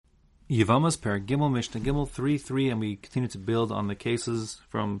Yevamos, Perek Gimel, Mishnah Gimel, 3:3, and we continue to build on the cases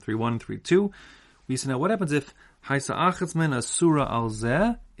from 3:1, 3:2. We say now, what happens if Haisa Achatzmen Asura al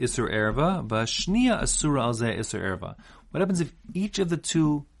Zeh Isur Erva, Vashnia Asura al Zeh Isur Erva? What happens if each of the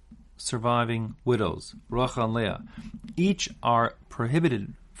two surviving widows, Rachel and Leah, each are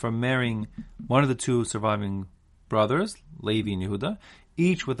prohibited from marrying one of the two surviving brothers, Levi and Yehuda,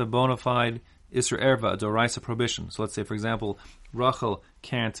 each with a bona fide Isur Erva, a Doraisa prohibition? So let's say, for example, Rachel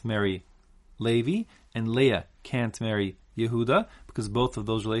can't marry Levi, and Leah can't marry Yehuda, because both of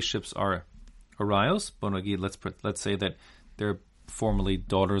those relationships are Arayos. Let's say that they're formerly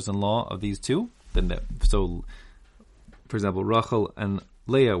daughters-in-law of these two. So, for example, Rachel and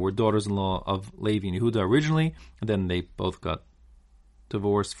Leah were daughters-in-law of Levi and Yehuda originally, and then they both got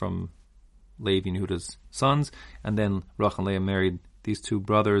divorced from Levi and Yehuda's sons, and then Rachel and Leah married these two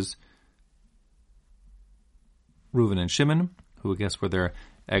brothers, Reuven and Shimon, who I guess were their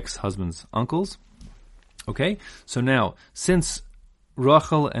ex-husband's uncles. Okay, so now, since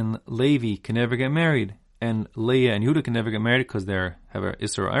Rachel and Levi can never get married, and Leah and Yehuda can never get married because they have an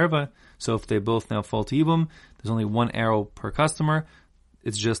Isur Erva, so if they both now fall to Yibum, there's only one arrow per customer.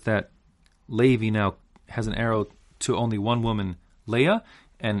 It's just that Levi now has an arrow to only one woman, Leah,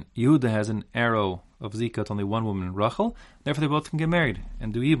 and Yehuda has an arrow of Zika to only one woman, Rachel. Therefore, they both can get married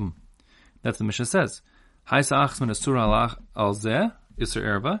and do Yibum. That's what the Mishnah says. If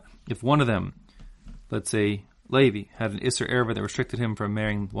one of them, let's say Levi, had an Isur Erva that restricted him from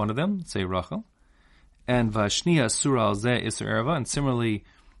marrying one of them, say Rachel, and Vashnia Asura al Zeh Isur Erva, and similarly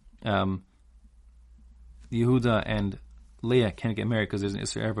Yehuda and Leah can't get married because there's an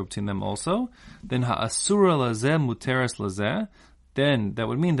Isur Erva between them also, then Ha'asura lazeh muteres lazeh, then that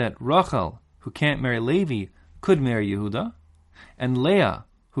would mean that Rachel, who can't marry Levi, could marry Yehuda, and Leah,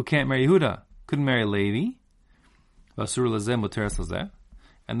 who can't marry Yehuda, could marry Levi, Ha'asura lazeh muteres lazeh,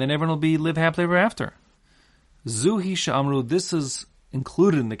 and then everyone will live happily ever after. Zuhi Sha'amru, this is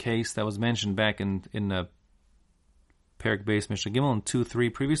included in the case that was mentioned back in Perek Beis Mishnah Gimel in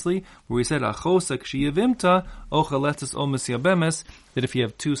 2:3 previously, where we said Achosak Sheyevimta Ochaletis Omis Yabemes, that if you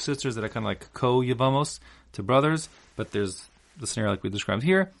have two sisters that are kind of like co-Yevamos to brothers, but there's the scenario like we described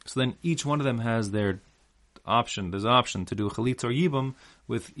here, so then each one of them has their option. There's an option to do Chalitz or Yibum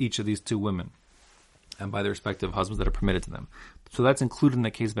with each of these two women, and by their respective husbands that are permitted to them. So that's included in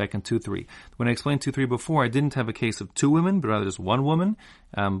the case back in 2:3. When I explained 2:3 before, I didn't have a case of two women, but rather just one woman.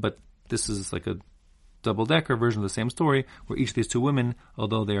 But this is like a double-decker version of the same story, where each of these two women,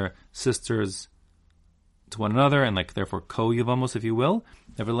 although they're sisters to one another, and like therefore co-Yevamos, if you will,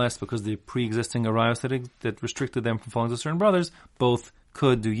 nevertheless, because the pre-existing arayos that restricted them from falling to certain brothers, both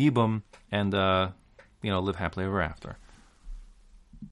could do Yibum and live happily ever after.